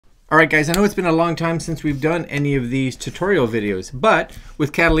Alright guys, I know it's been a long time since we've done any of these tutorial videos, but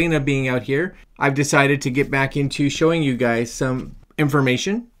with Catalina being out here, I've decided to get back into showing you guys some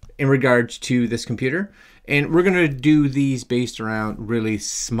information in regards to this computer. And we're going to do these based around really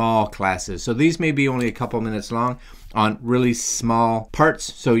small classes. So these may be only a couple minutes long on really small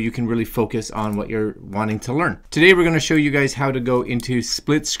parts, so you can really focus on what you're wanting to learn. Today we're going to show you guys how to go into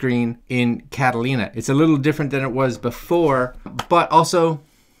split screen in Catalina. It's a little different than it was before, but also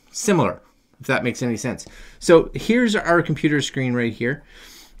similar, if that makes any sense. So here's our computer screen right here.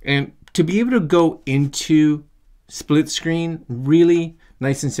 And to be able to go into split screen, really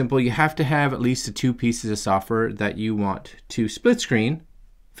nice and simple, you have to have at least the two pieces of software that you want to split screen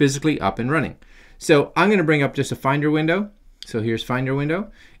physically up and running. So I'm going to bring up just a Finder window. So here's Finder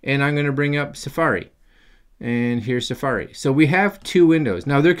window, and I'm going to bring up Safari. And here's Safari. So we have two windows.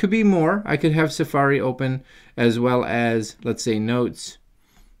 Now there could be more. I could have Safari open as well as, let's say, Notes.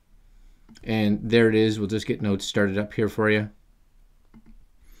 And there it is. We'll just get Notes started up here for you.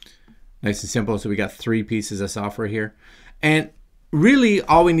 Nice and simple. So we got three pieces of software here. And really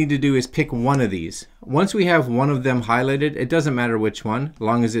all we need to do is pick one of these. Once we have one of them highlighted, it doesn't matter which one, as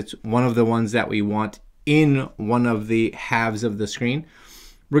long as it's one of the ones that we want in one of the halves of the screen.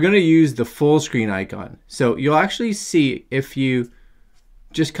 We're going to use the full screen icon. So you'll actually see if you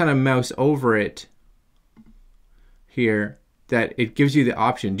just kind of mouse over it here, that it gives you the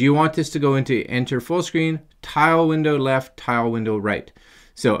option. Do you want this to go into enter full screen, tile window left, tile window right?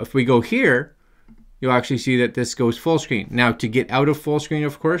 So if we go here, you'll actually see that this goes full screen. Now to get out of full screen,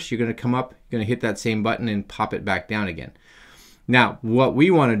 of course, you're going to come up, you're going to hit that same button and pop it back down again. Now what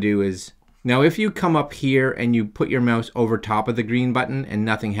we want to do is, now if you come up here and you put your mouse over top of the green button and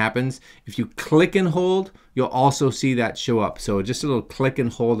nothing happens, if you click and hold, you'll also see that show up. So just a little click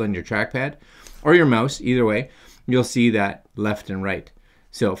and hold on your trackpad or your mouse, either way, you'll see that left and right.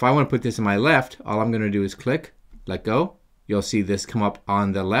 So if I want to put this in my left, all I'm going to do is click, let go. You'll see this come up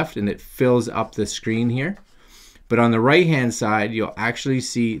on the left and it fills up the screen here. But on the right hand side, you'll actually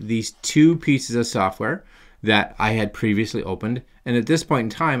see these two pieces of software that I had previously opened. And at this point in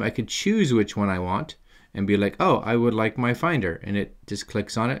time, I could choose which one I want and be like, oh, I would like my Finder. And it just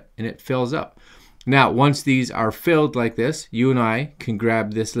clicks on it and it fills up. Now, once these are filled like this, you and I can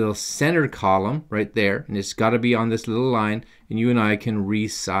grab this little center column right there, and it's got to be on this little line, and you and I can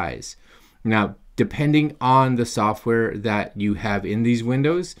resize. Now, depending on the software that you have in these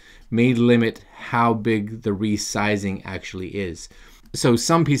windows, may limit how big the resizing actually is. So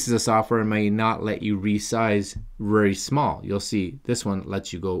some pieces of software may not let you resize very small. You'll see this one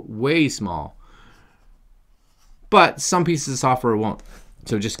lets you go way small. But some pieces of software won't.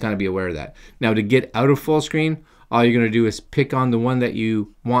 So just kind of be aware of that. Now to get out of full screen, all you're going to do is pick on the one that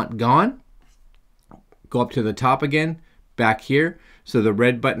you want gone. Go up to the top again, back here. So the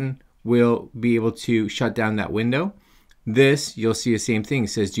red button will be able to shut down that window. This, you'll see the same thing. It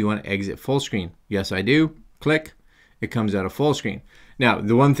says, do you want to exit full screen? Yes, I do. Click. It comes out of full screen. Now,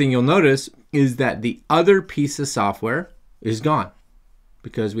 the one thing you'll notice is that the other piece of software is gone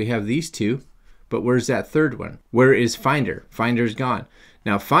because we have these two. But where's that third one? Where is Finder? Finder's gone.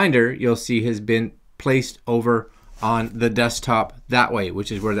 Now Finder, you'll see, has been placed over on the desktop that way,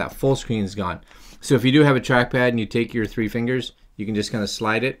 which is where that full screen is gone. So if you do have a trackpad and you take your three fingers, you can just kind of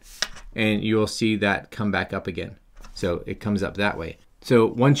slide it and you will see that come back up again. So it comes up that way. So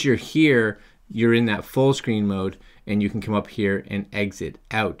once you're here, you're in that full screen mode and you can come up here and exit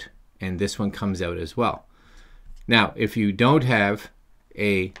out. And this one comes out as well. Now, if you don't have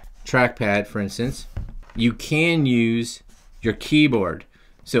a trackpad, for instance, you can use your keyboard.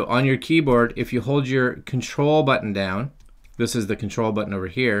 So on your keyboard, if you hold your control button down, this is the control button over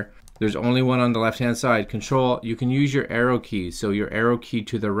here, there's only one on the left hand side, control, you can use your arrow keys. So your arrow key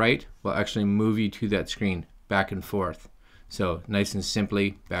to the right will actually move you to that screen back and forth. So nice and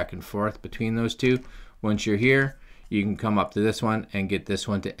simply back and forth between those two. Once you're here, you can come up to this one and get this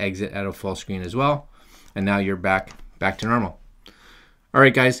one to exit out of full screen as well. And now you're back to normal. All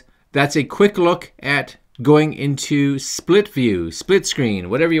right, guys, that's a quick look at going into split view, split screen,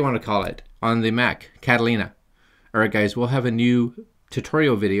 whatever you want to call it, on the Mac, Catalina. All right, guys, we'll have a new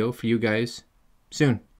tutorial video for you guys soon.